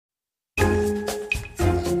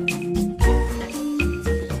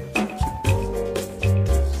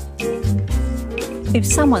If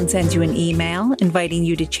someone sends you an email inviting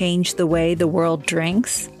you to change the way the world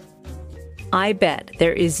drinks, I bet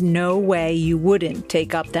there is no way you wouldn't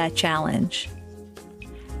take up that challenge.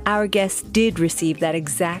 Our guest did receive that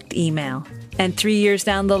exact email, and 3 years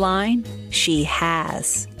down the line, she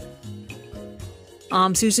has.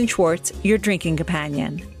 I'm Susan Schwartz, your drinking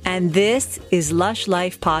companion, and this is Lush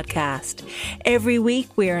Life Podcast. Every week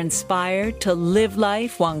we are inspired to live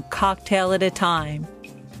life one cocktail at a time.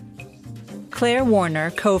 Claire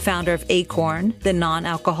Warner, co-founder of Æcorn, the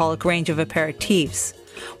non-alcoholic range of aperitifs,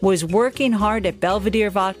 was working hard at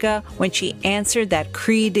Belvedere Vodka when she answered that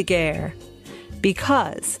cri de guerre.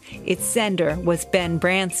 Because its sender was Ben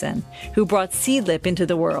Branson, who brought Seedlip into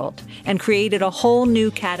the world and created a whole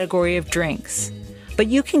new category of drinks. But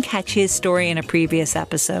you can catch his story in a previous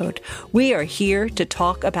episode. We are here to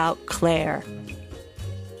talk about Claire.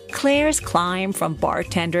 Claire's climb from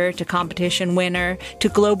bartender to competition winner to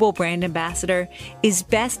global brand ambassador is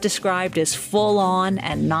best described as full-on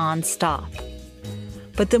and non-stop.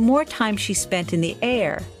 But the more time she spent in the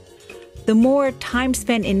air, the more time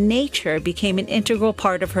spent in nature became an integral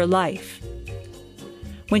part of her life.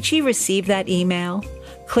 When she received that email,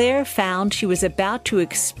 Claire found she was about to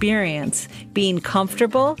experience being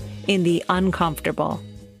comfortable in the uncomfortable.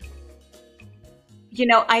 You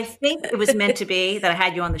know, I think it was meant to be that I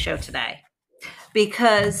had you on the show today,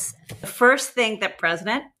 because the first thing that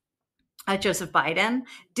President Joseph Biden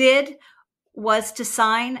did was to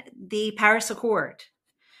sign the Paris Accord,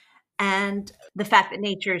 and the fact that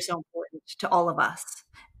nature is so important to all of us,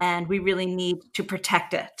 and we really need to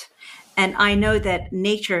protect it. And I know that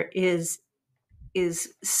nature is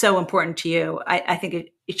so important to you. I think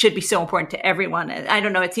it should be so important to everyone. And I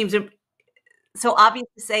don't know, it seems so obvious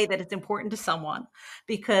to say that it's important to someone,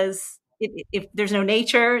 because if there's no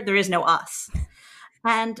nature, there is no us.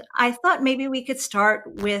 And I thought maybe we could start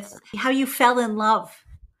with how you fell in love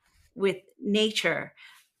with nature,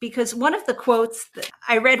 because one of the quotes that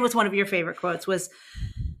I read was one of your favorite quotes was,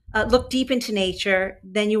 look deep into nature,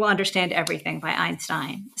 then you will understand everything, by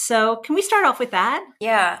Einstein. So can we start off with that?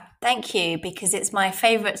 Yeah, thank you, because it's my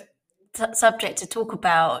favorite subject to talk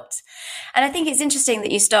about. And I think it's interesting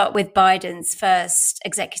that you start with Biden's first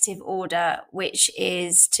executive order, which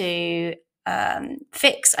is to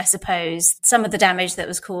fix, I suppose, some of the damage that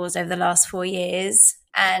was caused over the last 4 years.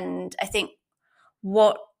 And I think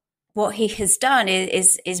what he has done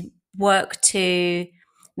is work to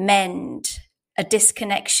mend a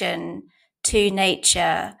disconnection to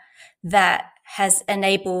nature that has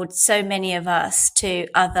enabled so many of us to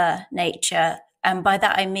other nature. And by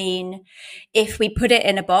that, I mean, if we put it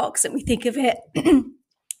in a box and we think of it,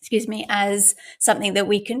 excuse me, as something that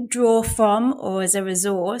we can draw from or as a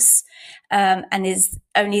resource, and is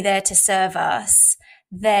only there to serve us,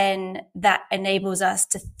 then that enables us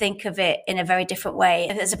to think of it in a very different way,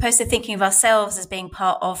 as opposed to thinking of ourselves as being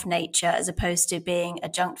part of nature, as opposed to being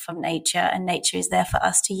adjunct from nature, and nature is there for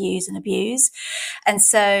us to use and abuse. And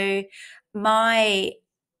so my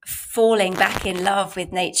falling back in love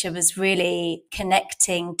with nature was really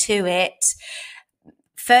connecting to it.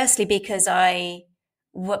 Firstly, because I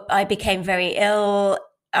became very ill.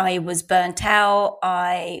 I was burnt out.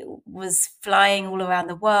 I was flying all around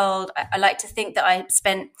the world. I like to think that I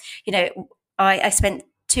spent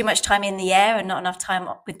too much time in the air and not enough time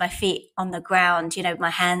with my feet on the ground, my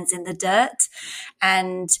hands in the dirt.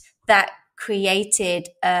 And that created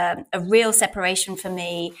a real separation for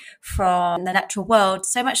me from the natural world,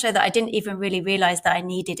 so much so that I didn't even really realize that I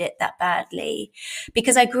needed it that badly,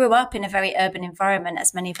 because I grew up in a very urban environment,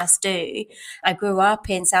 as many of us do. I grew up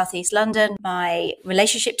in Southeast London. My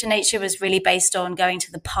relationship to nature was really based on going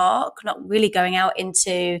to the park, not really going out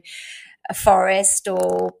into a forest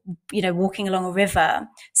or, walking along a river.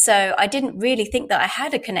 So I didn't really think that I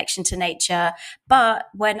had a connection to nature. But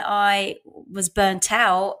when I was burnt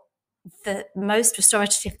out, the most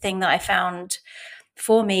restorative thing that I found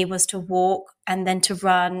for me was to walk and then to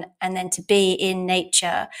run and then to be in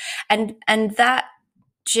nature. And that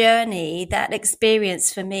journey, that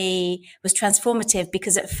experience for me was transformative,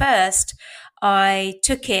 because at first I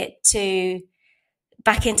took it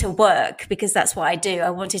back into work, because that's what I do. I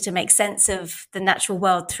wanted to make sense of the natural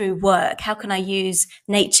world through work. How can I use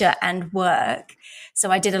nature and work? So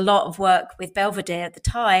I did a lot of work with Belvedere at the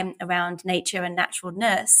time around nature and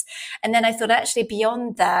naturalness. And then I thought, actually,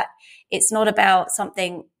 beyond that, it's not about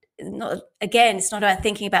it's not about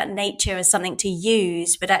thinking about nature as something to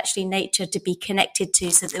use, but actually nature to be connected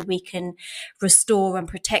to, so that we can restore and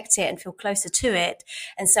protect it and feel closer to it.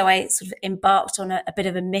 And so I sort of embarked on a bit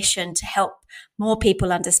of a mission to help more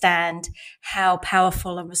people understand how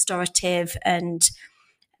powerful and restorative and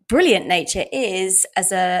brilliant nature is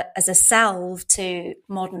as a salve to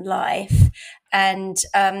modern life. And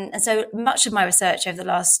so much of my research over the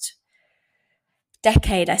last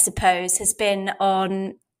decade, I suppose, has been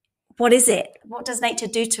on what is it? What does nature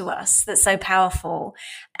do to us that's so powerful?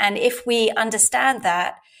 And if we understand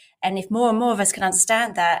that, and if more and more of us can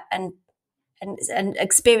understand that and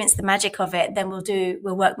experience the magic of it, then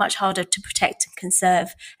we'll work much harder to protect and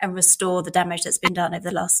conserve and restore the damage that's been done over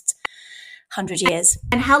the last 100 years.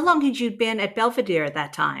 And how long had you been at Belvedere at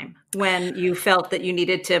that time when you felt that you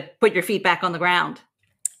needed to put your feet back on the ground?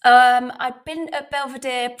 I'd been at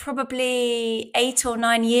Belvedere probably 8 or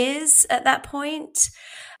 9 years at that point.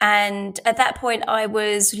 And at that point, I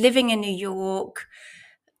was living in New York,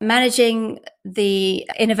 managing the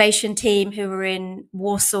innovation team who were in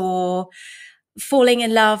Warsaw, falling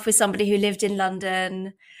in love with somebody who lived in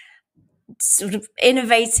London, sort of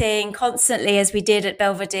innovating constantly as we did at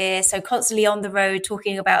Belvedere. So constantly on the road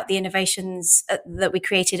talking about the innovations that we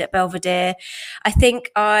created at Belvedere. I think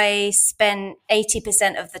I spent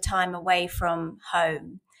 80% of the time away from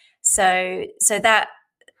home. So that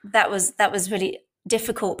was really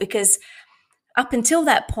difficult, because up until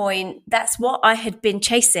that point, that's what I had been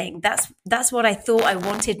chasing. That's what I thought I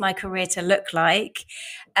wanted my career to look like.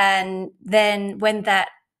 And then when that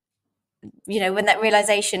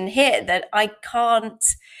realization hit that I can't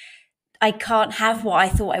have what I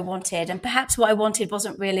thought I wanted, and perhaps what I wanted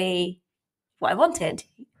wasn't really what I wanted.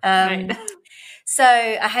 Right. So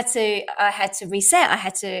I had to reset. I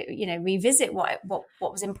had to, revisit what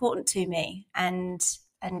was important to me, and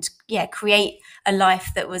create a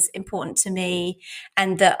life that was important to me,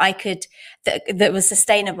 and that that was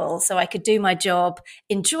sustainable. So I could do my job,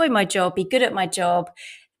 enjoy my job, be good at my job,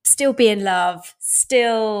 still be in love,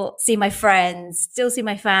 still see my friends, still see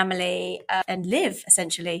my family, and live,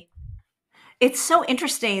 essentially. It's so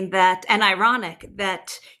interesting and ironic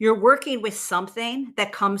that you're working with something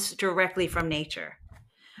that comes directly from nature.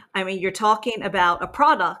 I mean, you're talking about a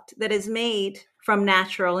product that is made from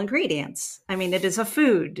natural ingredients. I mean, it is a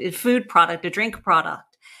food product, a drink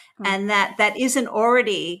product, and that isn't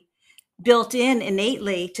already built in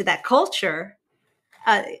innately to that culture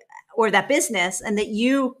or that business, and that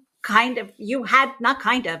you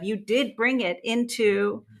did bring it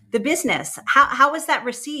into the business. How was that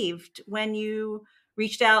received when you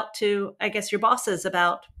reached out to, I guess, your bosses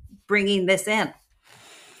about bringing this in?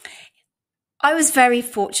 I was very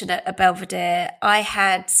fortunate at Belvedere. I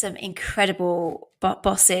had some incredible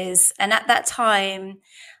bosses. And at that time,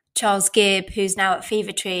 Charles Gibb, who's now at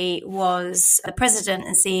Fever Tree, was the president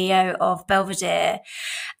and CEO of Belvedere.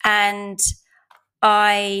 And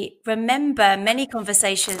I remember many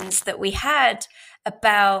conversations that we had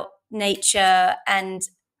about nature and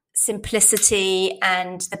simplicity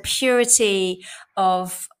and the purity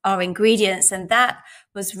of our ingredients. And that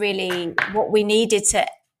was really what we needed to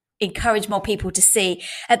encourage more people to see.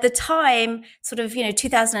 At the time, sort of,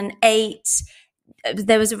 2008,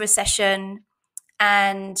 there was a recession,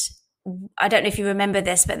 and I don't know if you remember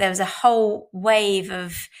this, but there was a whole wave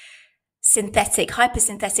of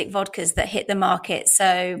hypersynthetic vodkas that hit the market.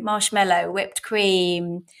 So marshmallow, whipped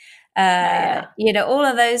cream, all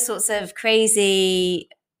of those sorts of crazy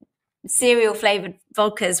cereal flavored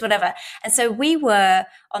vodkas, whatever. And so we were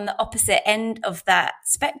on the opposite end of that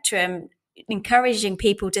spectrum, encouraging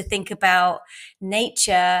people to think about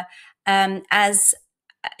nature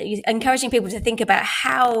encouraging people to think about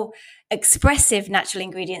how expressive natural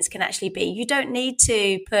ingredients can actually be. You don't need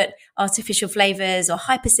to put artificial flavors or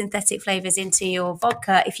hypersynthetic flavors into your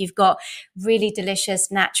vodka if you've got really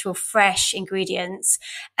delicious, natural, fresh ingredients,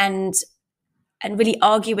 and really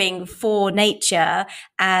arguing for nature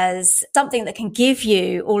as something that can give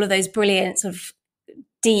you all of those brilliant sort of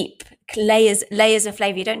deep layers of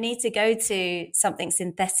flavor. You don't need to go to something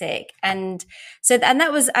synthetic. And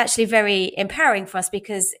that was actually very empowering for us,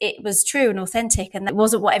 because it was true and authentic, and that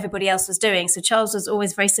wasn't what everybody else was doing. So Charles was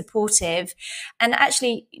always very supportive. And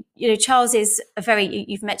actually, Charles is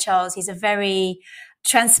you've met Charles, he's a very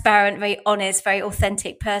transparent, very honest, very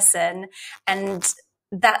authentic person. And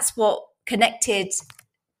that's what connected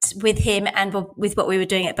with him and with what we were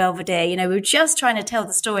doing at Belvedere. We were just trying to tell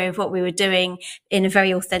the story of what we were doing in a very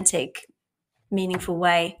authentic, meaningful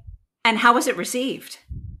way. And how was it received?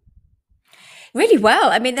 Really well.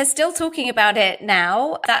 I mean, they're still talking about it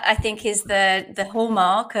now. That, I think, is the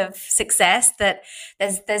hallmark of success, that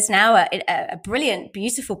there's now a brilliant,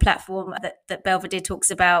 beautiful platform that Belvedere talks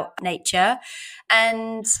about nature.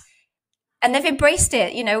 And they've embraced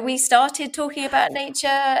it. We started talking about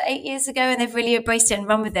nature 8 years ago, and they've really embraced it and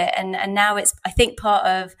run with it. And now it's, I think, part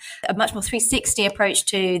of a much more 360 approach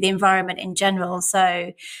to the environment in general.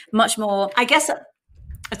 So much more.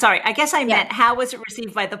 Sorry, I guess I meant how was it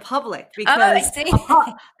received by the public? Oh, I Because see.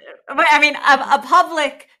 a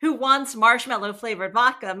public who wants marshmallow flavored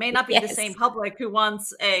vodka may not be the Yes. same public who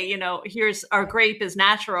wants here's our grape is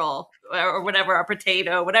natural or whatever, our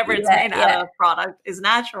potato, whatever it's made out of product is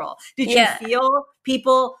natural. Did you feel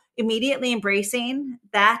people immediately embracing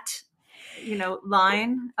that,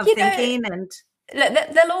 line of thinking? And look,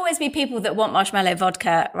 there'll always be people that want marshmallow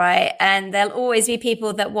vodka, right? And there'll always be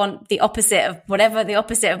people that want the opposite of whatever the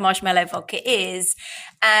opposite of marshmallow vodka is.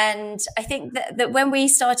 And I think that when we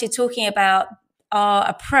started talking about our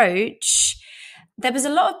approach, there was a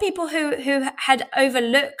lot of people who had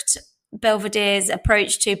overlooked Belvedere's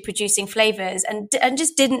approach to producing flavors and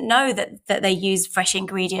just didn't know that they use fresh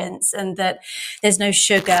ingredients and that there's no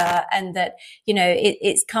sugar and that,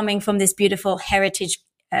 it's coming from this beautiful heritage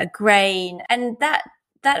grain, and that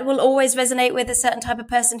will always resonate with a certain type of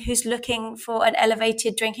person who's looking for an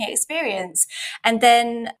elevated drinking experience. And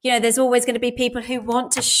then, there's always going to be people who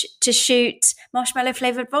want to shoot marshmallow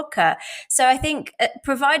flavored vodka. So I think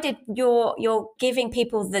provided you're giving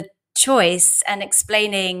people the choice and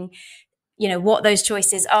explaining, what those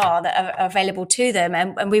choices are that are available to them.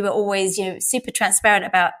 And we were always, super transparent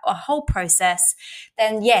about our whole process.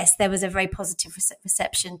 Then yes, there was a very positive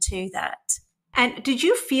reception to that. And did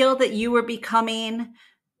you feel that you were becoming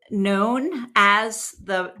known as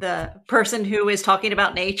the person who is talking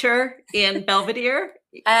about nature in Belvedere?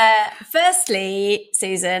 Firstly,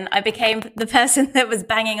 Susan, I became the person that was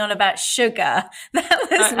banging on about sugar. That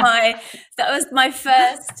was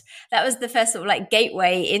the first sort of like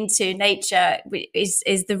gateway into nature,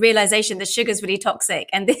 is the realization that sugar is really toxic.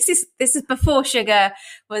 And this is before sugar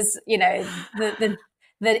was,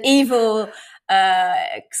 the evil,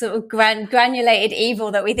 sort of granulated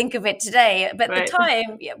evil that we think of it today. But at the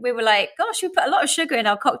time, we were like, gosh, we put a lot of sugar in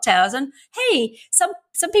our cocktails. And hey,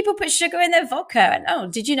 some people put sugar in their vodka. And oh,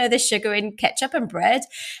 did you know there's sugar in ketchup and bread?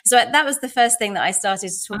 So that was the first thing that I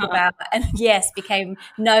started to talk about. And yes, became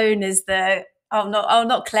known as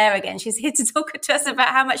not Claire again. She's here to talk to us about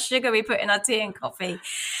how much sugar we put in our tea and coffee.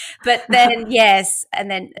 But then, yes, and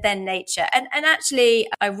then nature. And actually,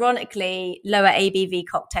 ironically, lower ABV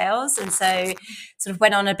cocktails. And so sort of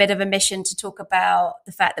went on a bit of a mission to talk about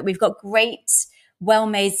the fact that we've got great,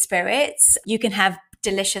 well-made spirits. You can have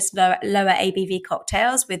delicious lower ABV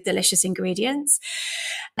cocktails with delicious ingredients.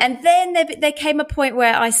 And then there came a point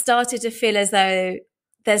where I started to feel as though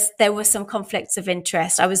there were some conflicts of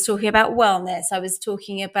interest. I was talking about wellness. I was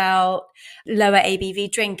talking about lower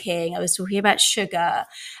ABV drinking. I was talking about sugar.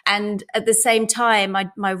 And at the same time,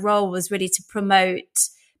 my role was really to promote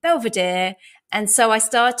Belvedere. And so I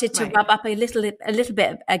started to rub up a little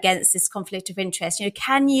bit against this conflict of interest.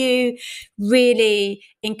 Can you really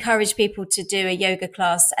encourage people to do a yoga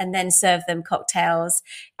class and then serve them cocktails?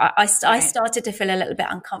 I started to feel a little bit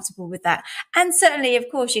uncomfortable with that. And certainly, of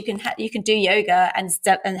course, you can do yoga and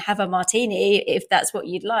have a martini if that's what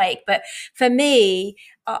you'd like. But for me,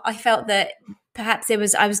 I felt that perhaps I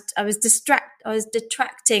was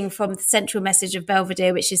detracting from the central message of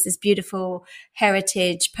Belvedere, which is this beautiful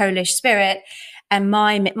heritage Polish spirit, and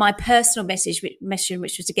my personal mission,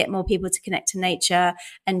 which was to get more people to connect to nature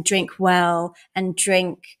and drink well and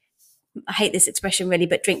drink. I hate this expression really,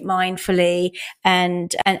 but drink mindfully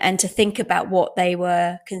and to think about what they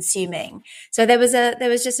were consuming. So there was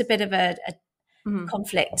just a bit of a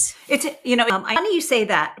conflict. It's I know you say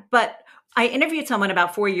that, but I interviewed someone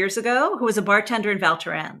about 4 years ago who was a bartender in Val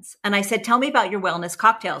Thorens. And I said, tell me about your wellness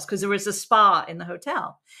cocktails, because there was a spa in the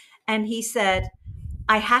hotel. And he said,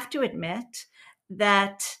 I have to admit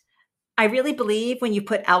that I really believe when you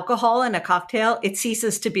put alcohol in a cocktail, it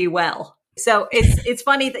ceases to be well. So it's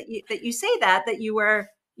funny that you say that you were,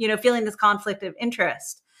 feeling this conflict of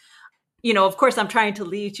interest. Of course, I'm trying to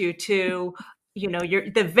lead you to,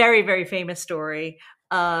 the very, very famous story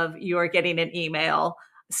of you're getting an email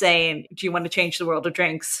saying, do you want to change the world of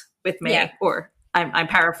drinks with me? Yeah. Or I'm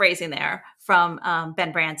paraphrasing there from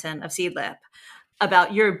Ben Branson of Seedlip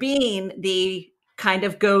about your being the kind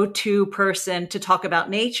of go-to person to talk about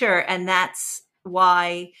nature. And that's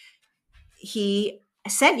why he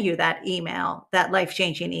sent you that email, that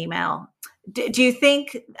life-changing email. Do you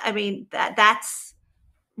think, that's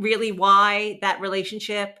really why that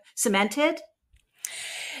relationship cemented?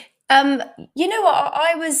 You know what?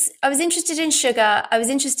 I was interested in sugar. I was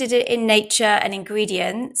interested in nature and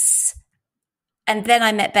ingredients. And then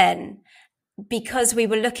I met Ben because we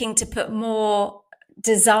were looking to put more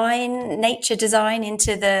nature design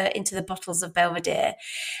into the bottles of Belvedere.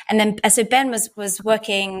 And then, so Ben was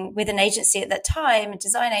working with an agency at that time, a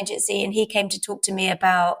design agency, and he came to talk to me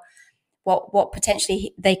about what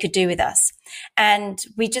potentially they could do with us. And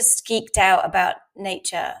we just geeked out about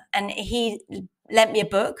nature. And he lent me a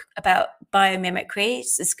book about biomimicry.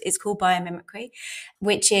 It's called Biomimicry,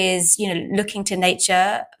 which is, looking to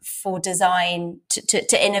nature for design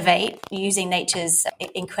to innovate using nature's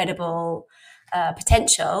incredible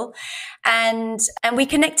potential, and we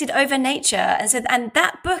connected over nature, and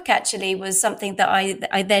that book actually was something that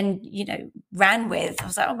I then ran with. I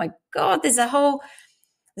was like, oh my god, there's a whole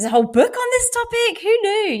book on this topic. Who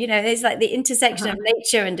knew? There's like the intersection of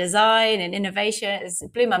nature and design and innovation.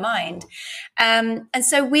 It blew my mind, and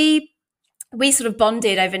so we sort of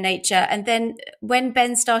bonded over nature. And then when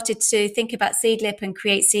Ben started to think about Seedlip and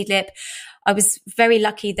create Seedlip, I was very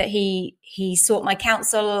lucky that he sought my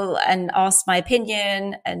counsel and asked my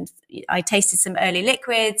opinion, and I tasted some early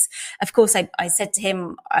liquids. Of course, I said to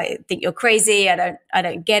him, I think you're crazy. I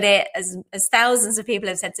don't get it, as thousands of people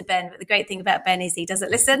have said to Ben. But the great thing about Ben is he doesn't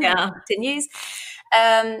listen. Yeah. He continues.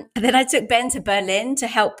 Then I took Ben to Berlin to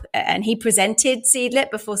help, and he presented Seedlip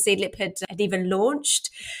before Seedlip had even launched.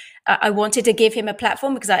 I wanted to give him a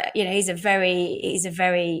platform because he's a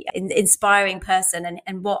very inspiring person,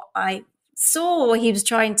 and what I saw he was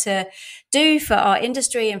trying to do for our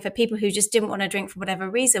industry and for people who just didn't want to drink for whatever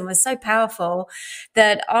reason was so powerful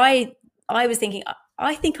that I was thinking,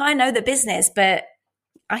 I think I know the business, but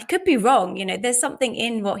I could be wrong. There's something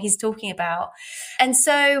in what he's talking about. And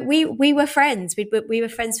so we were friends. We were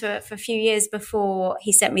friends for a few years before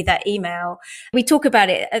he sent me that email. We talk about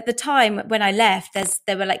it at the time when I left.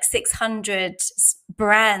 There were like 600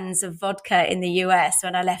 brands of vodka in the US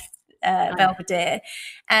when I left Belvedere,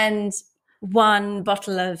 and one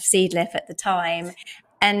bottle of Seedlip at the time.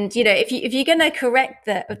 And if you're going to correct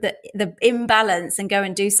the imbalance and go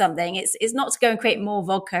and do something, it's not to go and create more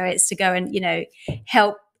vodka. It's to go and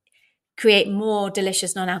help create more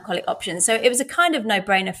delicious non-alcoholic options. So it was a kind of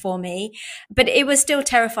no-brainer for me, but it was still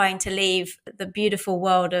terrifying to leave the beautiful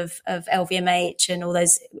world of LVMH and all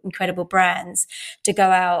those incredible brands to go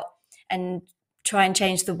out and try and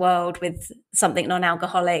change the world with something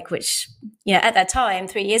non-alcoholic, which, at that time,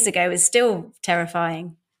 3 years ago, was still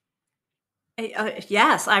terrifying.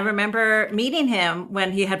 Yes, I remember meeting him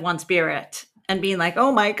when he had one spirit and being like,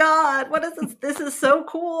 oh my God, what is this? This is so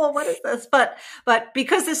cool. What is this? But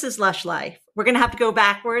because this is Lush Life, we're going to have to go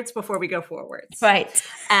backwards before we go forwards. Right.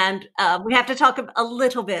 And we have to talk a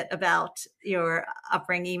little bit about your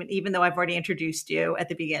upbringing, even though I've already introduced you at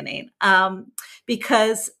the beginning,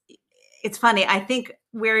 because it's funny. I think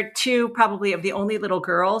we're two probably of the only little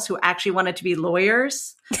girls who actually wanted to be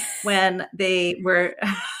lawyers when they were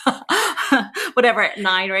whatever, at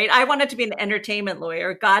 9 or 8. I wanted to be an entertainment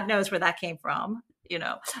lawyer. God knows where that came from,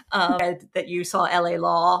 that you saw LA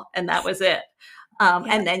Law and that was it.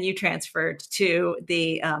 And then you transferred to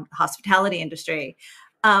the hospitality industry.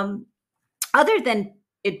 Other than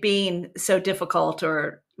it being so difficult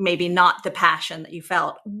or maybe not the passion that you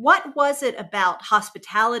felt, what was it about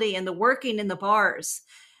hospitality and the working in the bars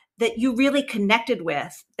that you really connected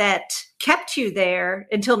with that kept you there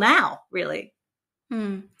until now, really?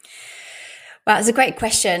 Well, it's a great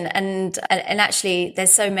question. And actually,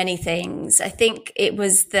 there's so many things. I think it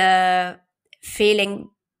was the feeling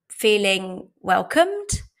welcomed,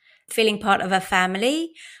 feeling part of a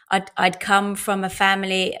family. I'd come from a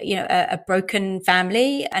family, a broken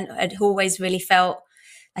family, and I'd always really felt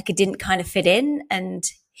like I didn't kind of fit in. And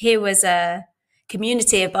here was a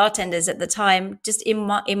community of bartenders at the time, just in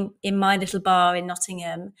my little bar in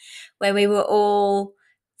Nottingham, where we were all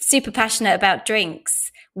super passionate about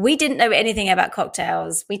drinks. We didn't know anything about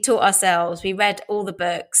cocktails. We taught ourselves. We read all the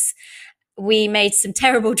books. We made some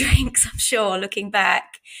terrible drinks, I'm sure, looking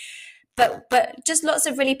back. But just lots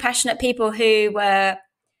of really passionate people who were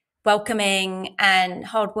welcoming and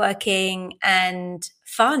hardworking and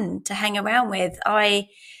fun to hang around with. I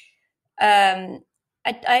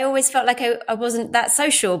always felt like I wasn't that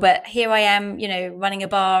social, but here I am, running a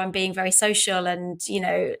bar and being very social and,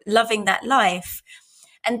 loving that life.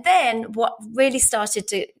 And then what really started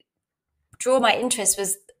to draw my interest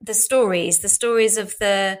was the stories of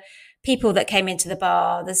the people that came into the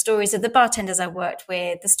bar, the stories of the bartenders I worked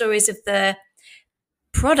with, the stories of the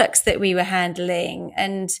products that we were handling.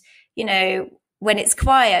 And, when it's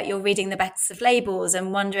quiet, you're reading the backs of labels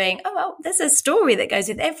and wondering, oh, well, there's a story that goes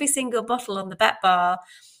with every single bottle on the back bar.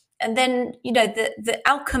 And then, the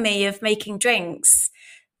alchemy of making drinks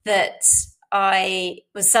that I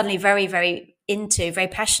was suddenly very, very into, very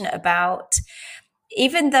passionate about.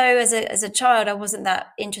 Even though as a child, I wasn't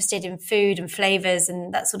that interested in food and flavors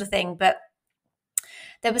and that sort of thing, but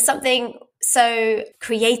there was something so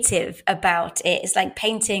creative about it. It's like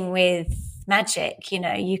painting with magic.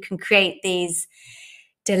 You can create these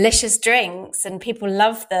delicious drinks and people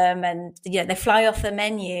love them, and they fly off the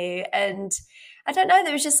menu. And I don't know,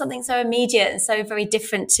 there was just something so immediate and so very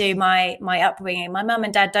different to my upbringing. My mum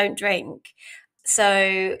and dad don't drink.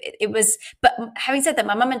 So it was, but having said that,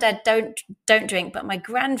 my mum and dad don't drink, but my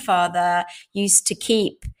grandfather used to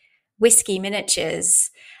keep whiskey miniatures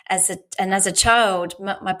as a child.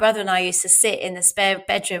 My brother and I used to sit in the spare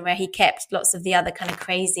bedroom where he kept lots of the other kind of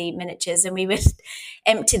crazy miniatures, and we would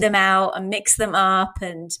empty them out and mix them up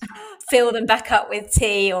and fill them back up with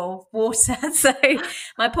tea or water. So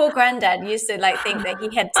my poor granddad used to think that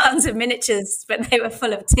he had tons of miniatures, but they were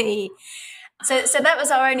full of tea. So that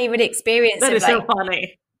was our only really experience. That is so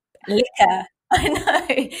funny. Liquor. I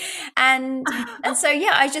know. And so,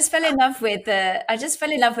 I just fell in love with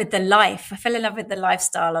the life. I fell in love with the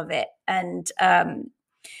lifestyle of it, and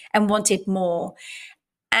wanted more.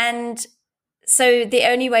 And so the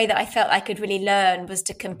only way that I felt I could really learn was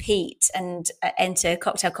to compete and enter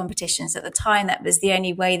cocktail competitions. At the time, that was the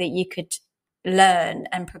only way that you could learn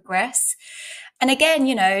and progress. And again,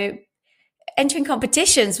 entering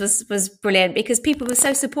competitions was brilliant because people were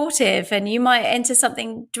so supportive, and you might enter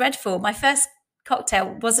something dreadful. My first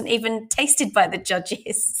cocktail wasn't even tasted by the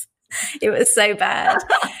judges. It was so bad.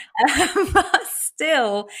 But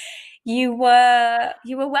still, you were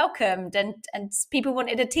welcomed, and people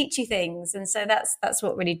wanted to teach you things. And so that's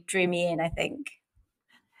what really drew me in, I think.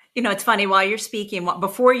 It's funny, while you're speaking,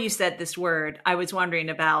 before you said this word, I was wondering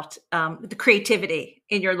about the creativity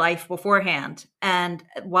in your life beforehand, and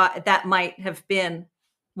why that might have been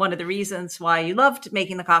one of the reasons why you loved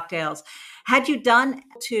making the cocktails. Had you done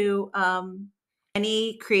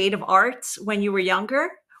any creative arts when you were younger,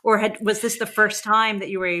 or was this the first time that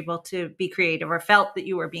you were able to be creative or felt that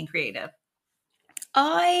you were being creative?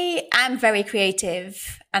 I am very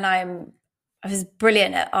creative, and I was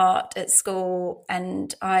brilliant at art at school,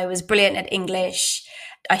 and I was brilliant at English.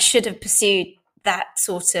 I should have pursued that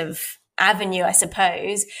sort of avenue, I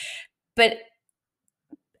suppose. But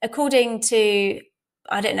according to,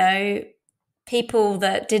 I don't know, people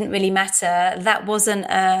that didn't really matter, that wasn't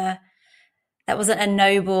a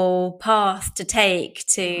noble path to take,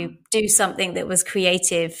 to do something that was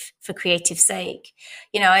creative for creative sake.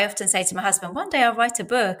 I often say to my husband, one day I'll write a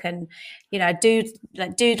book, and I do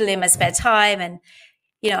doodle in my spare time, and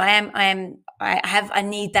I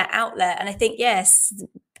need that outlet. And I think, yes,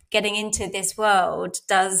 getting into this world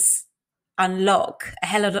does unlock a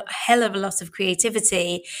hell of a lot of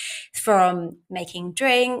creativity, from making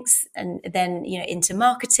drinks and then into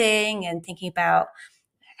marketing and thinking about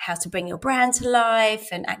how to bring your brand to life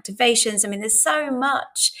and activations. I mean, there's so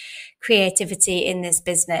much creativity in this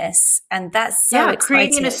business, and that's so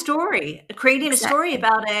exciting. Creating a story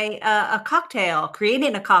about a cocktail,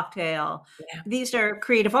 creating a cocktail. Yeah. These are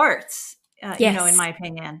creative arts, in my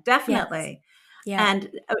opinion, definitely. Yes. Yeah. And,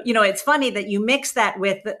 it's funny that you mix that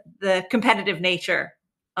with the competitive nature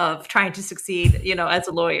of trying to succeed, as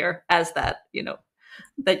a lawyer, as that,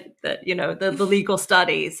 the legal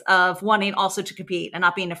studies of wanting also to compete and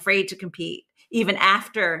not being afraid to compete, even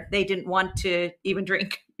after they didn't want to even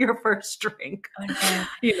drink your first drink. Oh,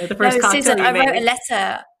 no. The first cocktail Susan, you I made.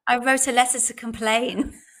 wrote a letter to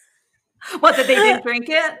complain. What, that they didn't drink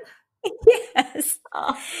it? Yes.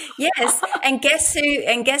 Oh. Yes. And guess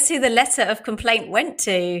who the letter of complaint went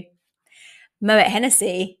to? Moet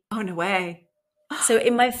Hennessy. Oh, no way. So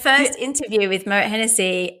in my first interview with Moet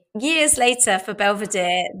Hennessy, years later for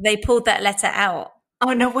Belvedere, they pulled that letter out.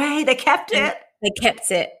 Oh, no way. They kept it? They kept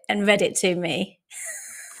it and read it to me.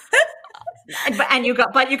 And you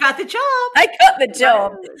got the job. I got the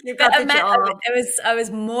job. You got the job. I was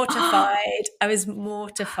mortified. I was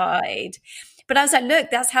mortified. But I was like, look,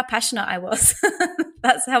 that's how passionate I was.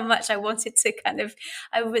 That's how much I wanted to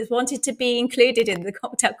wanted to be included in the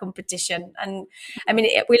cocktail competition. And I mean,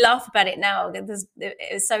 we laugh about it now. It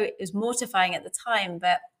was mortifying at the time.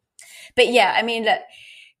 But yeah, I mean, look,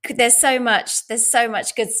 there's so much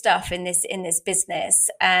good stuff in this business.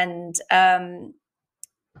 And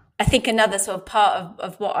I think another sort of part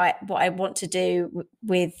of what I want to do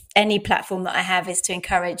with any platform that I have is to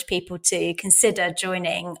encourage people to consider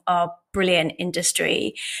joining our brilliant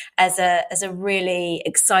industry as a really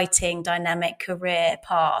exciting, dynamic career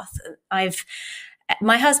path.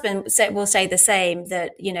 My husband will say the same,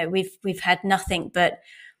 that we've had nothing but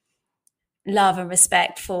love and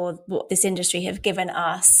respect for what this industry have given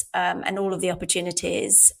us, and all of the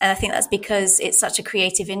opportunities. And I think that's because it's such a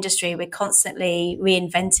creative industry. We're constantly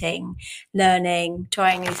reinventing, learning,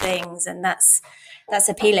 trying new things, and that's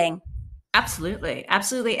appealing. Absolutely.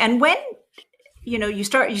 And when you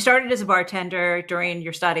started as a bartender during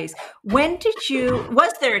your studies,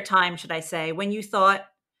 was there a time, should I say, when you thought,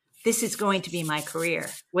 this is going to be my career?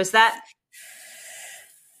 Was that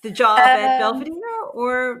the job at Belvedere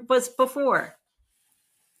or was before?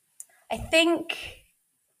 I think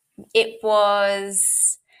it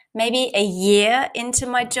was maybe a year into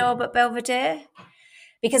my job at Belvedere,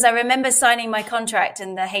 because I remember signing my contract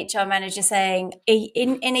and the HR manager saying,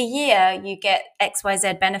 in a year, you get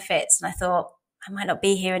XYZ benefits. And I thought, I might not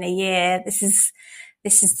be here in a year. This is a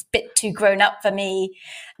bit too grown up for me.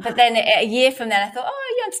 But then a year from then, I thought,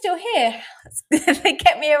 oh, yeah, I'm still here. They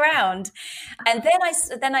kept me around. And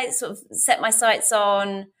then I sort of set my sights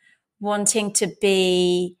on wanting to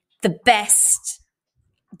be the best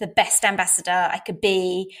ambassador I could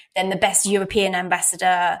be, then the best European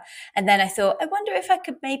ambassador. And then I thought, I wonder if I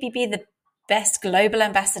could maybe be the best global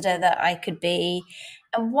ambassador that I could be.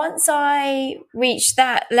 And once I reached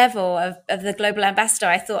that level of the global ambassador,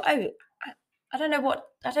 I thought, oh, I don't know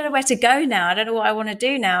where to go now. I don't know what I want to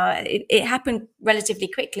do now. It happened relatively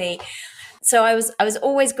quickly. So I was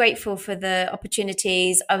always grateful for the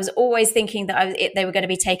opportunities. I was always thinking that they were going to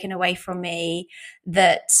be taken away from me,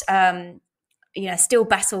 that, still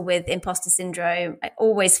battle with imposter syndrome. I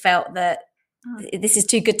always felt that this is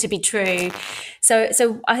too good to be true.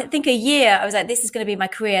 So I think a year I was like, this is going to be my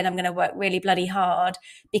career and I'm going to work really bloody hard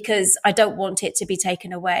because I don't want it to be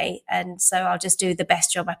taken away. And so I'll just do the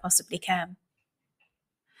best job I possibly can.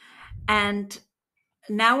 And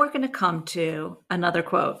now we're going to come to another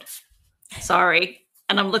quote. Sorry.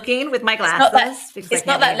 And I'm looking with my glasses. It's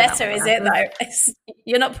not that letter, is it? Though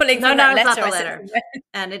you're not pulling from that letter. No, it's not the letter.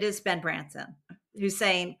 And it is Ben Branson who's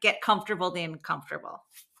saying, get comfortable the uncomfortable.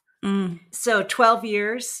 So 12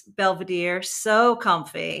 years, Belvedere, so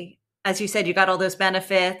comfy. As you said, you got all those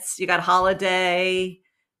benefits. You got a holiday.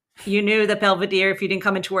 You knew that Belvedere, if you didn't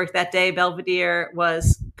come into work that day, Belvedere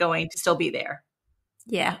was going to still be there.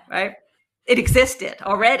 Yeah. Right? It existed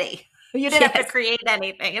already. You didn't have to create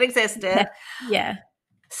anything. It existed. Yeah.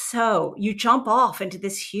 So you jump off into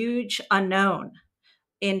this huge unknown,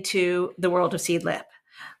 into the world of Seedlip.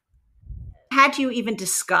 Had you even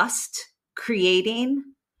discussed creating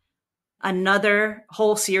another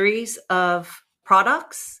whole series of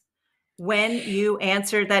products when you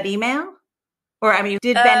answered that email? Or,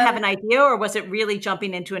 did Ben have an idea, or was it really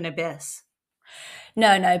jumping into an abyss?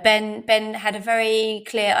 No. Ben had a very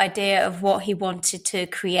clear idea of what he wanted to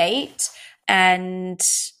create. And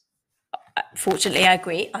fortunately,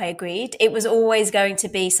 I agreed. It was always going to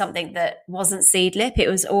be something that wasn't Seedlip. It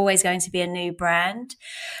was always going to be a new brand.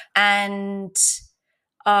 And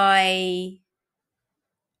I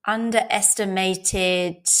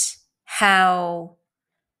underestimated how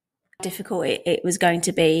difficult it was going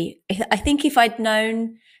to be. I think if I'd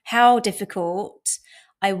known how difficult,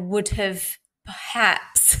 I would have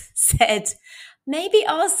perhaps said, maybe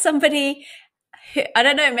ask somebody, I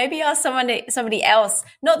don't know, maybe ask somebody else.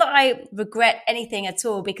 Not that I regret anything at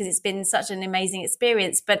all, because it's been such an amazing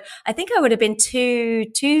experience, but I think I would have been too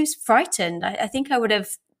frightened. I think I would have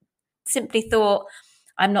simply thought,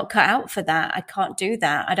 I'm not cut out for that. I can't do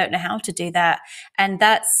that. I don't know how to do that. And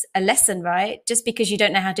that's a lesson, right? Just because you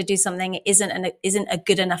don't know how to do something isn't a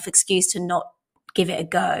good enough excuse to not give it a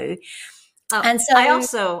go. And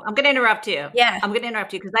so I'm going to interrupt you. Yeah. I'm going to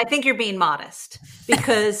interrupt you because I think you're being modest,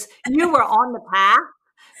 because you were on the path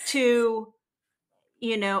to,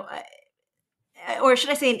 or should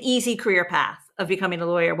I say an easy career path of becoming a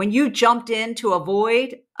lawyer, when you jumped into a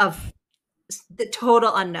void of the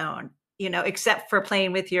total unknown, except for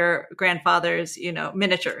playing with your grandfather's,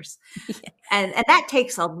 miniatures. Yeah. And that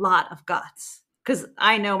takes a lot of guts. Because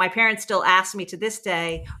I know my parents still ask me to this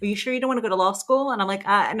day, are you sure you don't want to go to law school? And I'm like,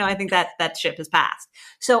 no, I think that ship has passed.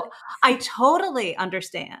 So I totally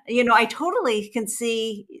understand. I totally can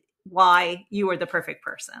see why you are the perfect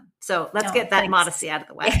person. So let's get that modesty out of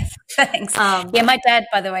the way. Yes, thanks. My dad,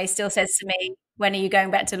 by the way, still says to me, when are you going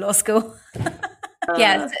back to law school?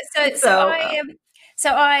 Yeah. So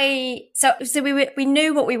we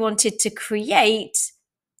knew what we wanted to create,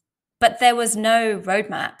 but there was no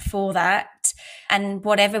roadmap for that. And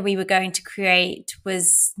whatever we were going to create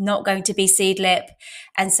was not going to be Seedlip.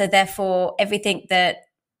 And so therefore, everything that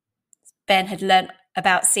Ben had learned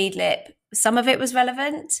about Seedlip, some of it was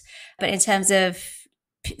relevant, but in terms of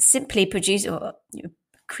simply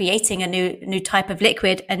creating a new type of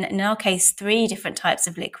liquid, and in our case, 3 different types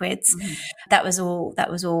of liquids, that was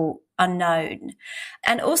all unknown.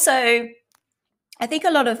 And also, I think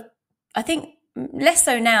less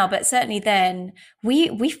so now, but certainly then,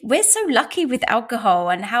 we're so lucky with alcohol,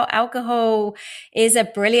 and how alcohol is a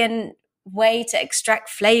brilliant way to extract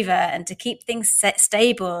flavor and to keep things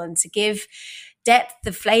stable and to give depth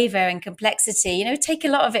of flavor and complexity, take a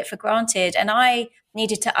lot of it for granted. And I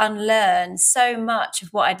needed to unlearn so much of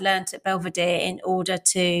what I'd learned at Belvedere in order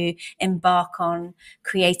to embark on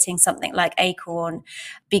creating something like Æcorn,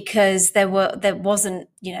 because there wasn't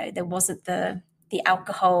the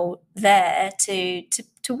alcohol there to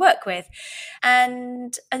work with.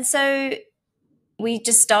 And so we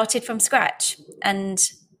just started from scratch, and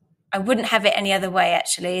I wouldn't have it any other way,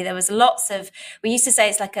 actually. There was we used to say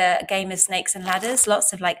it's like a game of snakes and ladders,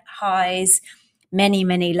 lots of like highs, many,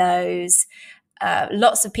 many lows,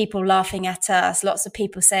 lots of people laughing at us, lots of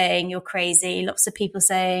people saying you're crazy, lots of people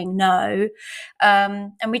saying no.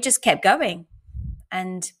 And we just kept going.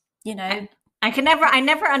 And, I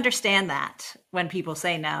never understand that when people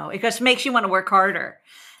say no, because it makes you want to work harder.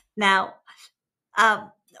 Now,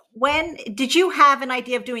 when did you have an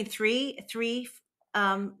idea of doing three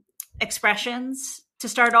expressions to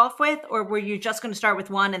start off with, or were you just going to start with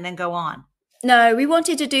one and then go on? No, we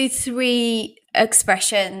wanted to do 3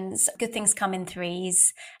 expressions. Good things come in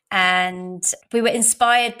threes. And we were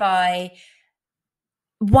inspired by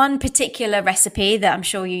one particular recipe that I'm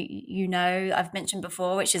sure you know, I've mentioned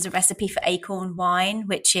before, which is a recipe for Æcorn wine,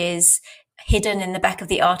 which is hidden in the back of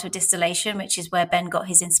The Art of Distillation, which is where Ben got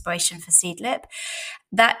his inspiration for Seedlip.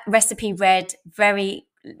 That recipe read very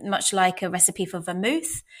much like a recipe for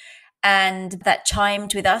vermouth, and that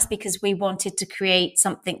chimed with us because we wanted to create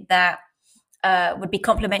something that would be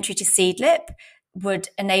complementary to Seedlip, would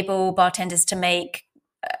enable bartenders to make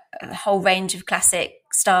a whole range of classic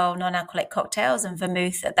style non-alcoholic cocktails, and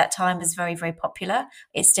vermouth at that time was very, very popular.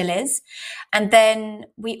 It still is. And then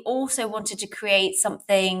we also wanted to create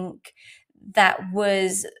something that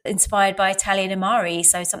was inspired by Italian Amari,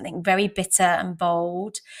 so something very bitter and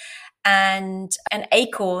bold. And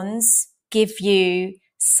Æcorns give you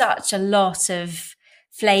such a lot of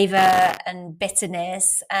flavor and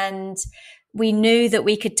bitterness, and we knew that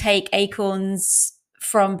we could take Æcorns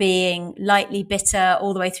from being lightly bitter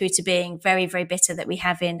all the way through to being very, very bitter that we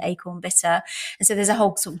have in Æcorn Bitter. And so there's a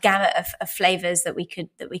whole sort of gamut of flavors that we could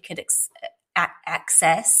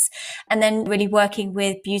access. And then really working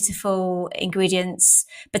with beautiful ingredients,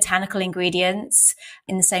 botanical ingredients,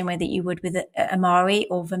 in the same way that you would with Amari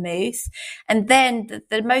or vermouth. And then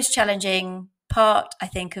the most challenging part, I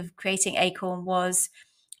think, of creating Æcorn was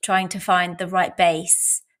trying to find the right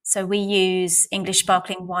base. So we use English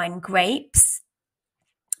sparkling wine grapes.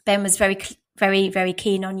 Ben was very, very, very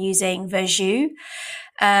keen on using Verjus.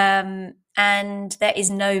 And there is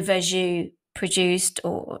no Verjus produced,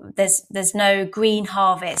 or there's no green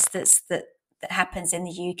harvest that happens in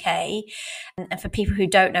the UK. And for people who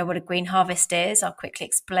don't know what a green harvest is, I'll quickly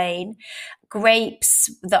explain. Grapes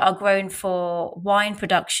that are grown for wine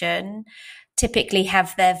production typically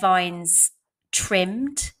have their vines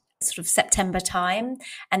trimmed sort of September time,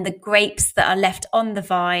 and the grapes that are left on the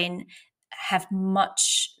vine have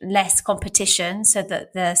much less competition so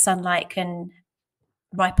that the sunlight can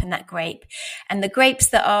ripen that grape. And the grapes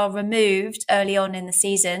that are removed early on in the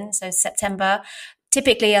season, so September,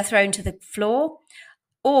 typically are thrown to the floor,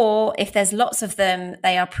 or if there's lots of them,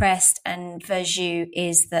 they are pressed, and Verjus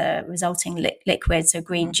is the resulting liquid, so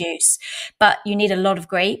green juice. But you need a lot of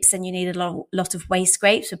grapes, and you need a lot of waste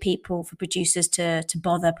grapes for producers to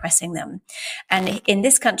bother pressing them. And in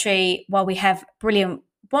this country, while we have brilliant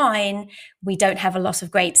wine, we don't have a lot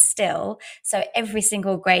of grapes still. So every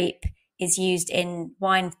single grape is used in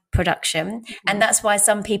wine production. And that's why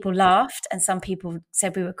some people laughed and some people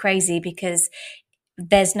said we were crazy, because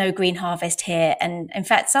there's no green harvest here. And in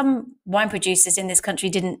fact, some wine producers in this country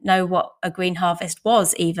didn't know what a green harvest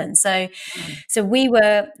was even. So we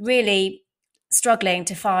were really struggling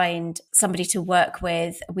to find somebody to work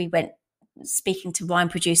with. We went speaking to wine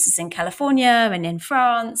producers in California and in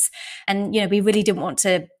France. And, we really didn't want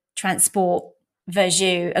to transport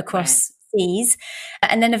Verjus across seas.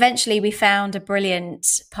 And then eventually we found a brilliant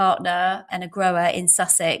partner and a grower in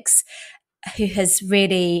Sussex who has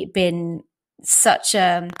really been such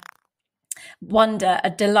a wonder,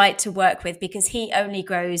 a delight to work with, because he only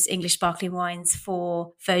grows English sparkling wines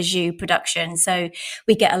for Verjus production. So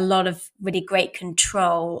we get a lot of really great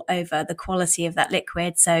control over the quality of that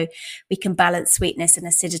liquid, so we can balance sweetness and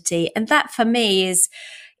acidity. And that for me is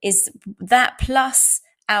that, plus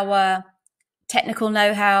our technical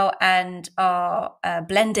know-how and our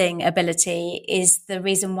blending ability, is the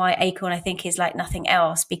reason why Æcorn, I think, is like nothing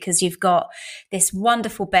else, because you've got this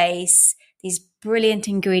wonderful base, these brilliant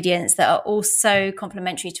ingredients that are all so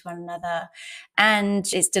complementary to one another, and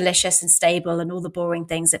it's delicious and stable and all the boring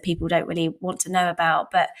things that people don't really want to know about.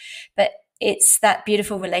 But it's that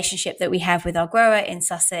beautiful relationship that we have with our grower in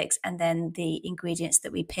Sussex, and then the ingredients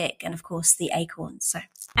that we pick, and of course the acorns. So,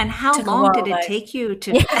 and how long did it take you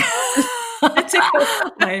to?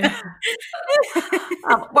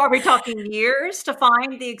 Are we talking years to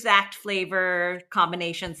find the exact flavor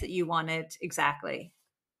combinations that you wanted exactly?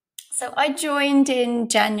 So I joined in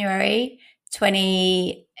January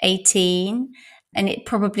 2018, and it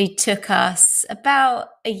probably took us about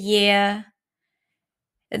a year.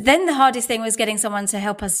 Then the hardest thing was getting someone to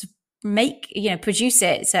help us produce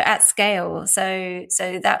it. So at scale. So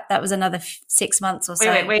that was another 6 months or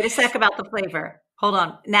so. Wait a sec about the flavor. Hold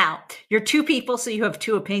on. Now, you're two people, so you have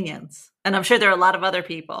two opinions. And I'm sure there are a lot of other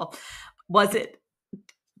people. Was it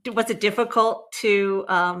difficult to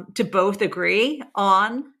both agree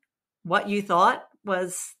on what you thought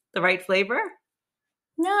was the right flavor?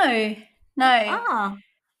 No. No.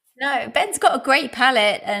 Ben's got a great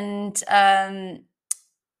palate, and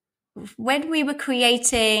when we were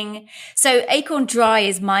creating, so Æcorn Dry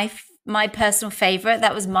is my personal favorite.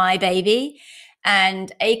 That was my baby.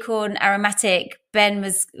 And Æcorn Aromatic, Ben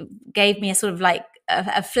gave me a sort of like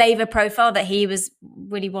a flavor profile that he was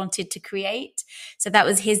really wanted to create. So that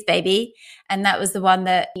was his baby, and that was the one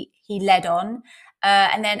that he led on.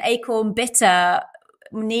 And then Æcorn Bitter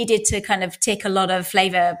needed to kind of tick a lot of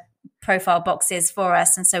flavor profile boxes for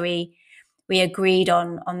us, and so we agreed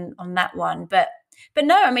on that one. But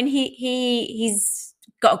no, I mean he's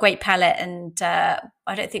got a great palate, and I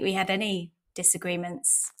don't think we had any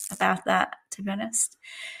disagreements about that, to be honest.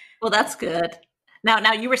 Well, that's good.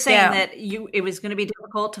 Now you were saying that it was going to be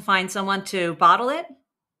difficult to find someone to bottle it.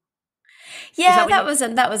 Yeah, that was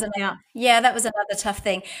another tough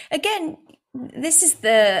thing. Again, this is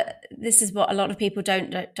what a lot of people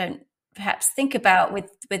don't perhaps think about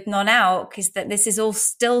with non-alc, is that this is all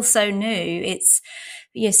still so new. It's,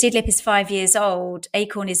 Seedlip is 5 years old,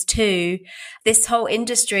 Æcorn is 2. This whole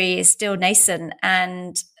industry is still nascent,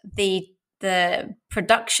 and the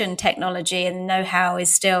production technology and know-how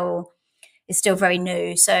is still very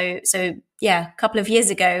new. So yeah, a couple of years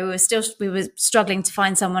ago we were struggling to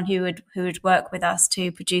find someone who would work with us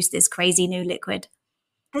to produce this crazy new liquid.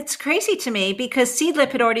 That's crazy to me, because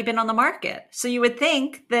Seedlip had already been on the market. So you would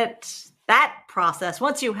think that process,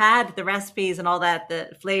 once you had the recipes and all that,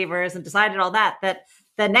 the flavors, and decided all that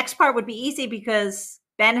the next part would be easy, because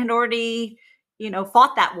Ben had already,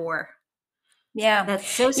 fought that war. Yeah. That's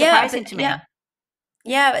so surprising to me.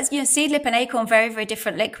 Yeah, but, Seedlip and Æcorn, very, very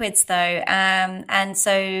different liquids though. And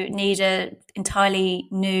so need a entirely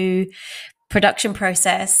new production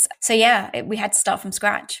process. So yeah, we had to start from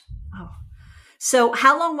scratch. Oh. So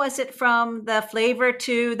how long was it from the flavor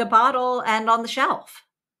to the bottle and on the shelf?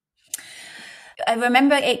 I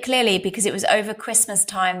remember it clearly because it was over Christmas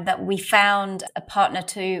time that we found a partner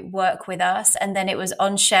to work with us. And then it was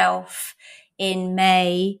on shelf in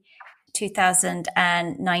May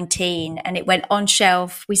 2019, and it went on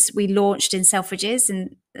shelf. We launched in Selfridges,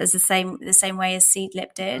 and as the same way as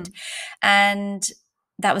Seedlip did. And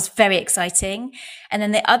that was very exciting. And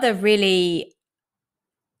then the other really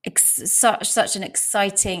such an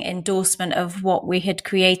exciting endorsement of what we had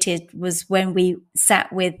created was when we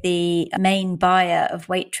sat with the main buyer of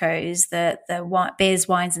Waitrose, the beers,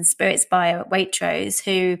 wines and spirits buyer at Waitrose,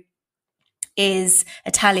 who is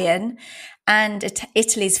Italian and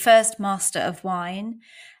Italy's first master of wine.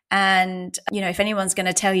 And, if anyone's going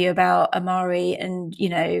to tell you about Amari and,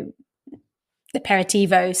 the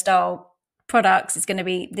aperitivo style products, it's going to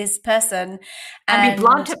be this person. And be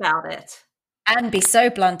blunt about it. And be so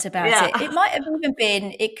blunt about it. It might have even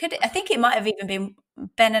been, I think it might have even been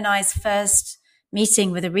Ben and I's first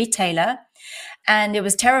meeting with a retailer, and it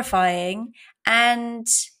was terrifying. And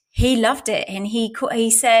he loved it. And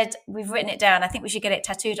he said, we've written it down, I think we should get it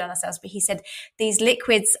tattooed on ourselves. But he said, these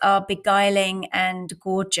liquids are beguiling and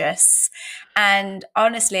gorgeous. And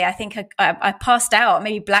honestly, I think I passed out,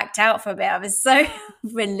 maybe blacked out for a bit. I was so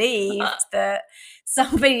relieved that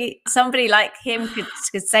somebody like him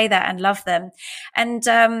could say that and love them. And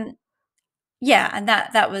and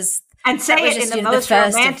that was, and say it in the most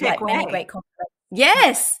romantic way. Many great compliments.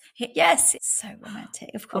 Yes, it's so romantic.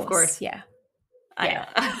 Of course. Yeah.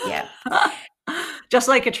 Yeah. Just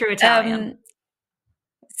like a true Italian.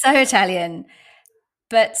 So Italian,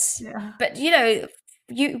 but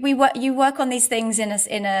you work on these things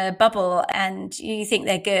in a bubble, and you think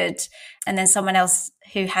they're good, and then someone else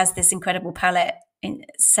who has this incredible palate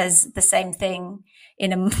says the same thing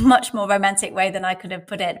in a much more romantic way than I could have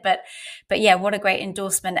put it. But yeah, what a great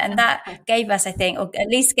endorsement. And that gave us, I think, or at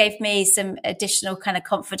least gave me some additional kind of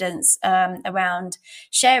confidence around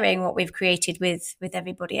sharing what we've created with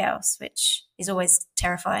everybody else, which is always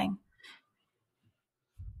terrifying.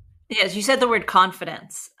 Yes, you said the word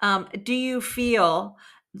confidence. Do you feel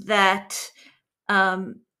that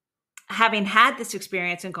having had this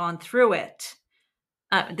experience and gone through it,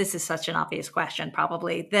 this is such an obvious question,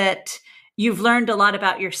 probably, that you've learned a lot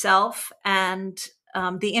about yourself and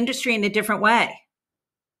the industry in a different way?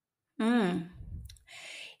 Mm.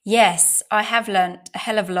 Yes, I have learned a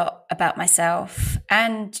hell of a lot about myself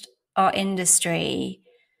and our industry,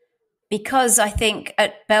 because I think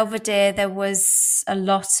at Belvedere there was a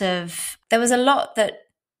lot that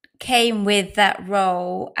came with that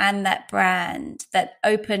role and that brand that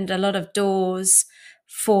opened a lot of doors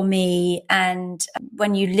for me. And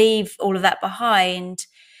when you leave all of that behind,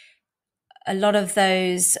 a lot of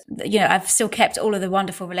those, I've still kept all of the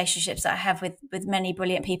wonderful relationships that I have with many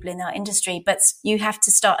brilliant people in our industry, but you have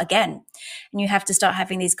to start again and you have to start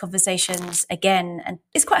having these conversations again. And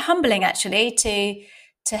it's quite humbling actually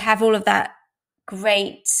to have all of that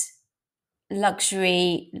great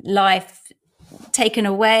luxury life taken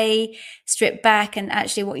away, stripped back. And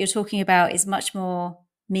actually what you're talking about is much more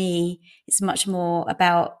me. It's much more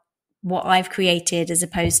about what I've created as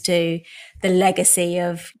opposed to the legacy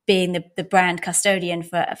of being the brand custodian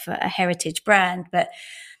for a heritage brand. But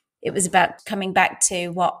it was about coming back to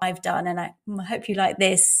what I've done. And I hope you like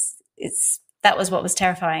this. That was what was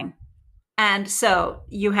terrifying. And so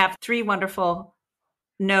you have 3 wonderful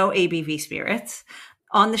no ABV spirits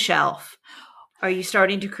on the shelf. Are you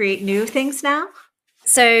starting to create new things now?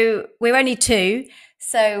 So we're only 2,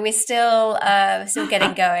 so we're still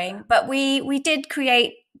getting going. But we did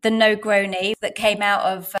create the Negroni that came out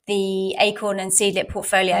of the Æcorn and Seedlip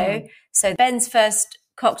portfolio. So Ben's first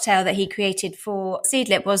cocktail that he created for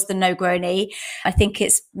Seedlip was the Negroni. I think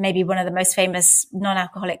it's maybe one of the most famous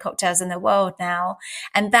non-alcoholic cocktails in the world now.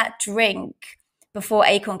 And that drink, before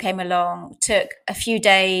Æcorn came along, took a few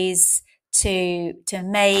days to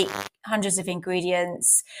make, hundreds of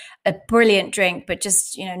ingredients, a brilliant drink, but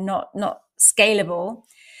just, not scalable.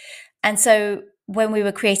 And so when we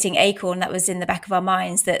were creating Æcorn, that was in the back of our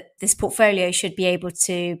minds that this portfolio should be able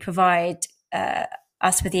to provide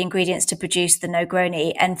us with the ingredients to produce the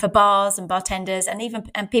Negroni, and for bars and bartenders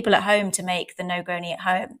and people at home to make the Negroni at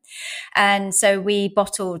home. And so we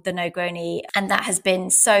bottled the Negroni, and that has been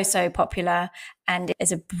so popular, and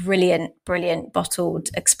is a brilliant bottled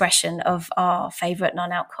expression of our favorite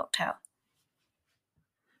non-alc cocktail.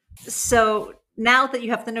 So now that you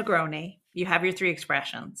have the Negroni, you have your 3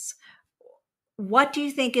 expressions. What do you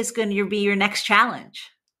think is going to be your next challenge?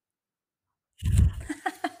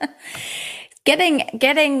 Getting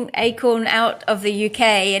Æcorn out of the UK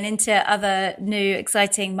and into other new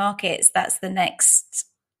exciting markets. That's the next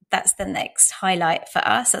highlight for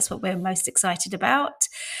us. That's what we're most excited about.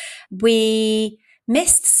 We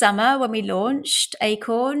missed summer when we launched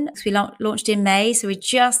Æcorn. We launched in May, so we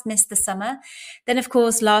just missed the summer. Then, of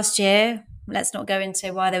course, last year, let's not go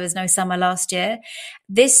into why there was no summer last year.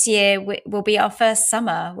 This year will be our first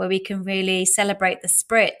summer where we can really celebrate the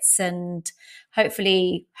spritz and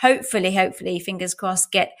hopefully, fingers crossed,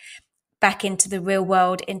 get back into the real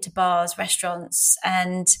world, into bars, restaurants,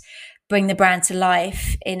 and bring the brand to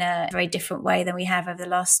life in a very different way than we have over the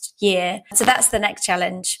last year. So that's the next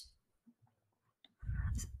challenge.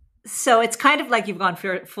 So it's kind of like you've gone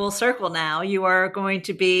full circle now. You are going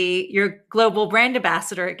to be your global brand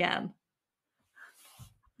ambassador again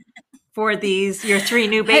for your 3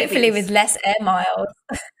 new babies. Hopefully with less air miles.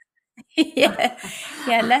 yeah,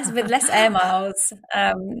 with less air miles.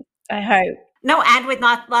 I hope. No, and with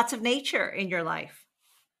not lots of nature in your life,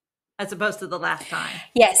 as opposed to the last time.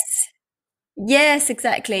 Yes,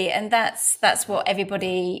 exactly. And that's what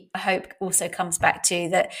everybody, I hope, also comes back to,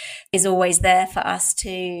 that is always there for us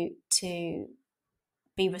to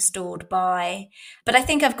be restored by. But I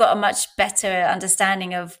think I've got a much better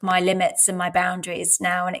understanding of my limits and my boundaries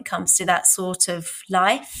now when it comes to that sort of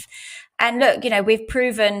life. And look, we've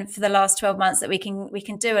proven for the last 12 months that we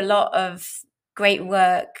can do a lot of great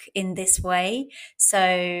work in this way.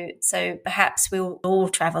 So perhaps we'll all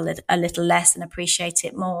travel a little less and appreciate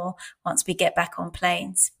it more once we get back on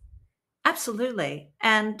planes. Absolutely.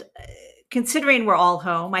 And considering we're all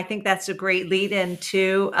home, I think that's a great lead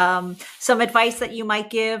into some advice that you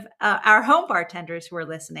might give our home bartenders who are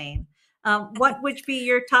listening. What would be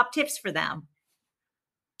your top tips for them?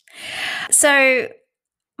 So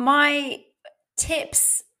my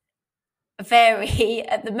tips vary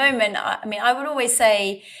at the moment. I mean, I would always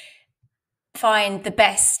say find the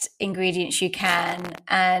best ingredients you can,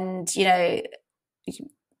 and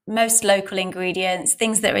most local ingredients,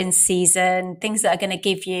 things that are in season, things that are going to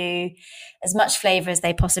give you as much flavor as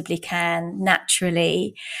they possibly can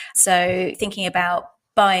naturally. So thinking about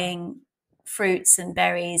buying fruits and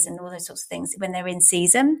berries and all those sorts of things when they're in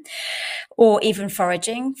season, or even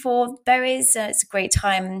foraging for berries. It's a great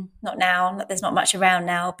time, not now, there's not much around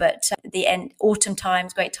now, but autumn time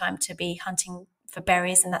is a great time to be hunting for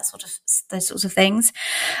berries and those sorts of things.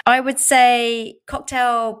 I would say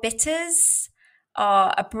cocktail bitters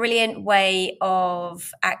are a brilliant way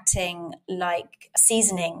of acting like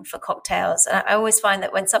seasoning for cocktails. And I always find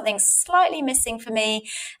that when something's slightly missing for me,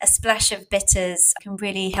 a splash of bitters can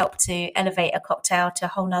really help to elevate a cocktail to a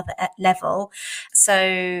whole nother level.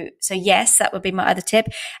 So yes, that would be my other tip.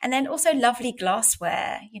 And then also lovely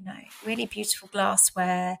glassware, really beautiful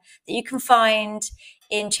glassware that you can find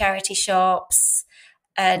in charity shops.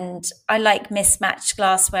 And I like mismatched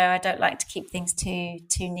glassware. I don't like to keep things too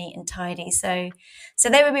neat and tidy. So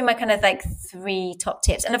they would be my kind of like 3 top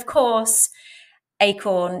tips. And of course,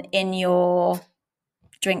 Æcorn in your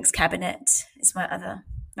drinks cabinet is my other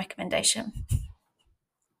recommendation.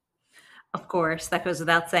 Of course, that goes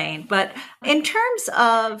without saying. But in terms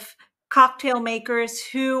of cocktail makers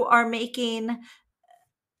who are making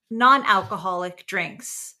non-alcoholic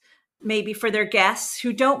drinks, maybe for their guests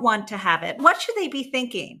who don't want to have it, what should they be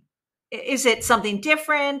thinking? Is it something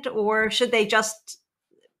different, or should they just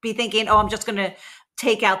be thinking, I'm just going to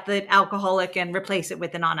take out the alcoholic and replace it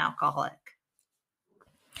with the non-alcoholic?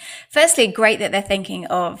 Firstly, great that they're thinking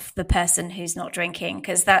of the person who's not drinking,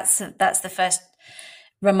 because that's the first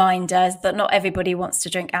reminder that not everybody wants to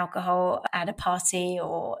drink alcohol at a party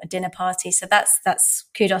or a dinner party. So that's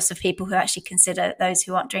kudos to people who actually consider those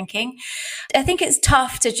who aren't drinking. I think it's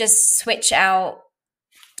tough to just switch out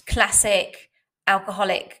classic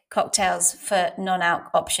alcoholic cocktails for non-alc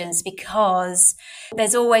options, because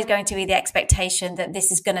there's always going to be the expectation that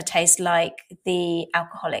this is going to taste like the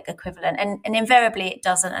alcoholic equivalent, and invariably it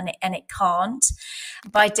doesn't, and it can't,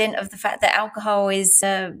 by dint of the fact that alcohol is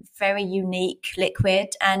a very unique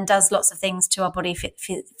liquid and does lots of things to our body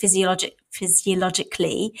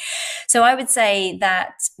physiologically. So I would say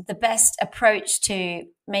that the best approach to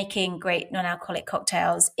making great non-alcoholic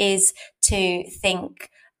cocktails is to think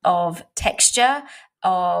of texture,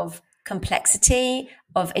 of complexity,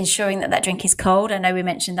 of ensuring that drink is cold. I know we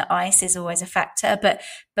mentioned that ice is always a factor, but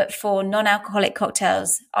for non-alcoholic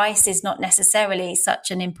cocktails, ice is not necessarily such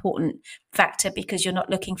an important factor, because you're not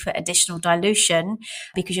looking for additional dilution,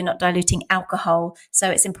 because you're not diluting alcohol. So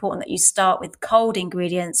it's important that you start with cold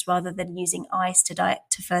ingredients rather than using ice to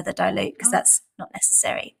further dilute, because that's not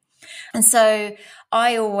necessary. And so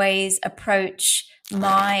I always approach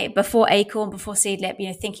before Æcorn, before Seedlip,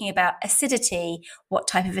 thinking about acidity. What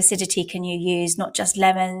type of acidity can you use? Not just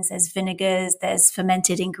lemons, there's vinegars, there's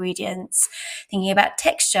fermented ingredients. Thinking about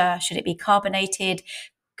texture, should it be carbonated?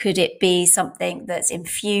 Could it be something that's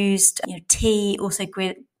infused? Tea also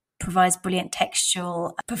provides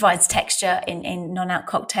texture in non-alc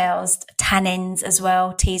cocktails. Tannins as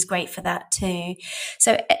well. Tea is great for that too.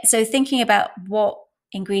 So thinking about what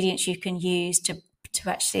ingredients you can use to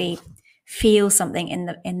actually feel something in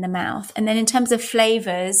the mouth. And then in terms of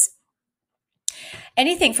flavors,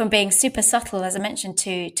 anything from being super subtle, as I mentioned,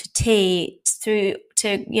 to tea, through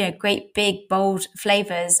to great big bold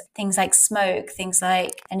flavors, things like smoke, things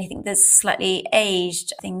like anything that's slightly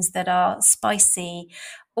aged, things that are spicy.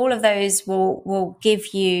 All of those will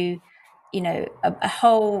give you a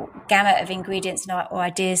whole gamut of ingredients or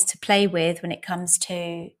ideas to play with when it comes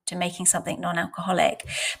to making something non-alcoholic.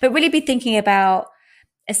 But really be thinking about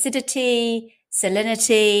acidity,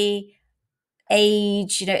 salinity,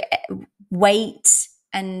 age, weight,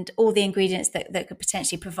 and all the ingredients that could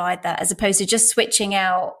potentially provide that, as opposed to just switching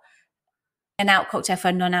out an alc cocktail for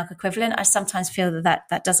a non-alc equivalent. I sometimes feel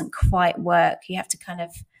that doesn't quite work. You have to kind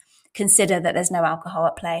of consider that there's no alcohol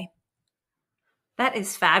at play. That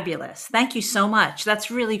is fabulous. Thank you so much.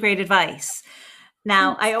 That's really great advice.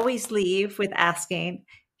 Now, I always leave with asking,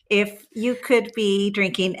 if you could be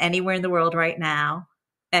drinking anywhere in the world right now,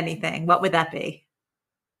 anything, what would that be?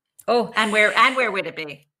 Oh, and where would it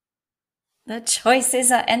be? The choices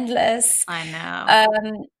are endless. I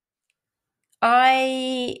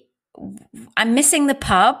know. I'm missing the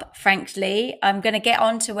pub, frankly. I'm going to get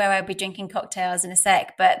on to where I'll be drinking cocktails in a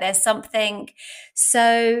sec, but there's something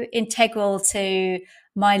so integral to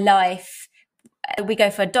my life. We go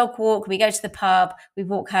for a dog walk, we go to the pub, we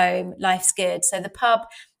walk home, life's good. So the pub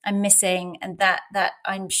I'm missing, and that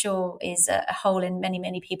I'm sure is a hole in many,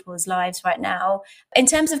 many people's lives right now. In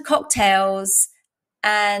terms of cocktails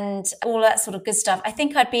and all that sort of good stuff, I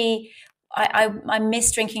think I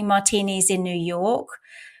miss drinking martinis in New York,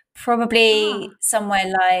 probably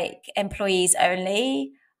somewhere like Employees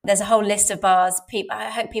Only. There's a whole list of bars. I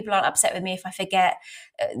hope people aren't upset with me if I forget.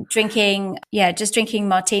 Just drinking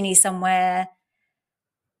martinis somewhere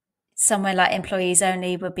somewhere like employees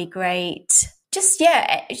only would be great. Just,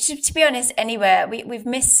 yeah, to be honest, anywhere. We've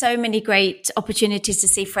missed so many great opportunities to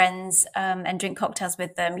see friends and drink cocktails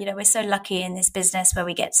with them. You know, we're so lucky in this business where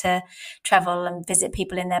we get to travel and visit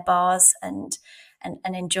people in their bars and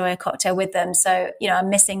enjoy a cocktail with them. So, you know, I'm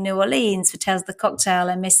missing New Orleans for Tales of the Cocktail.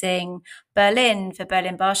 I'm missing Berlin for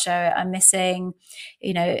Berlin Bar Show. I'm missing,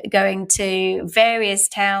 you know, going to various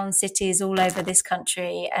towns, cities all over this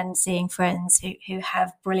country and seeing friends who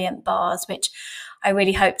have brilliant bars, which I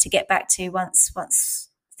really hope to get back to once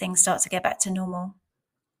things start to get back to normal.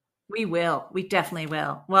 We will. We definitely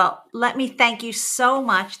will. Well, let me thank you so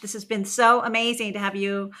much. This has been so amazing to have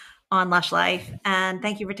you on Lush Life. And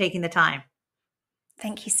thank you for taking the time.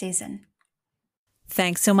 Thank you, Susan.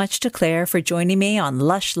 Thanks so much to Claire for joining me on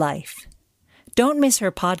Lush Life. Don't miss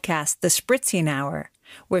her podcast, The Spritzing Hour,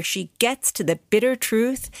 where she gets to the bitter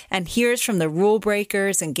truth and hears from the rule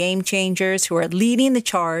breakers and game changers who are leading the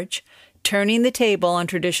charge, turning the table on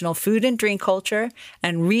traditional food and drink culture,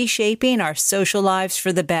 and reshaping our social lives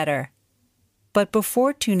for the better. But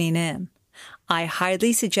before tuning in, I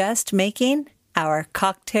highly suggest making our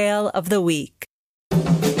cocktail of the week.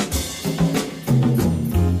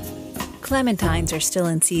 Clementines are still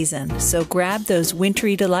in season, so grab those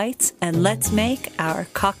wintry delights and let's make our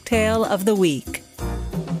cocktail of the week.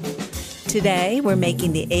 Today, we're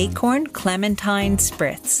making the Æcorn Clementine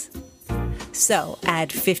Spritz. So, add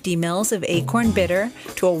 50 ml of Æcorn bitter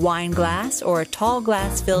to a wine glass or a tall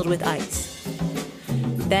glass filled with ice.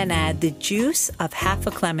 Then add the juice of half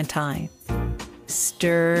a clementine.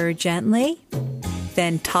 Stir gently.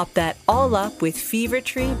 Then top that all up with Fever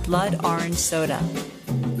Tree Blood Orange Soda.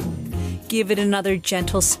 Give it another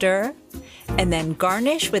gentle stir, and then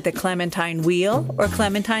garnish with a clementine wheel or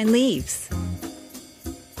clementine leaves.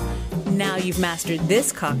 Now you've mastered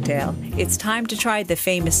this cocktail, it's time to try the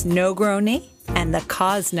famous Negroni and the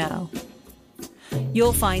Cosno.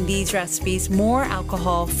 You'll find these recipes, more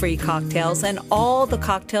alcohol-free cocktails, and all the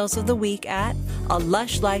cocktails of the week at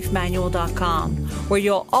alushlifemanual.com, where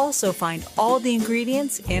you'll also find all the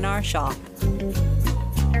ingredients in our shop.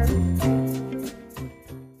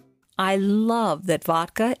 I love that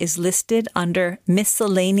vodka is listed under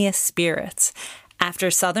miscellaneous spirits after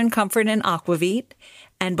Southern Comfort and Aquavit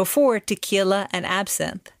and before tequila and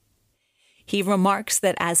absinthe. He remarks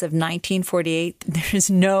that as of 1948, there is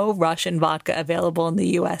no Russian vodka available in the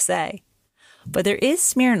USA, but there is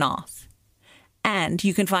Smirnoff. And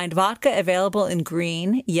you can find vodka available in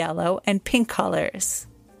green, yellow, and pink colors,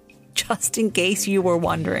 just in case you were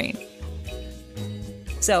wondering.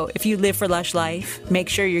 So if you live for Lush Life, make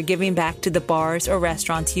sure you're giving back to the bars or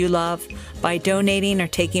restaurants you love by donating or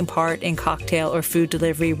taking part in cocktail or food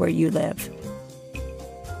delivery where you live.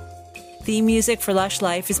 Theme music for Lush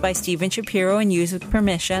Life is by Steven Shapiro and used with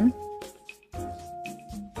permission.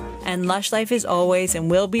 And Lush Life is always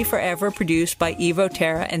and will be forever produced by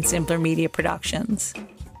Terra and Simpler Media Productions.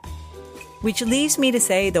 Which leaves me to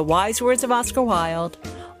say the wise words of Oscar Wilde: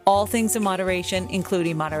 all things in moderation,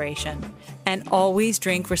 including moderation. And always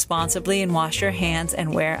drink responsibly and wash your hands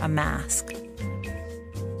and wear a mask.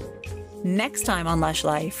 Next time on Lush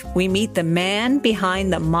Life, we meet the man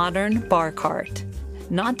behind the modern bar cart.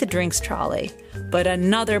 Not the drinks trolley, but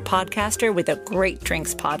another podcaster with a great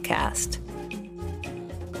drinks podcast.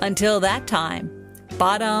 Until that time,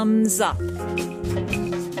 bottoms up.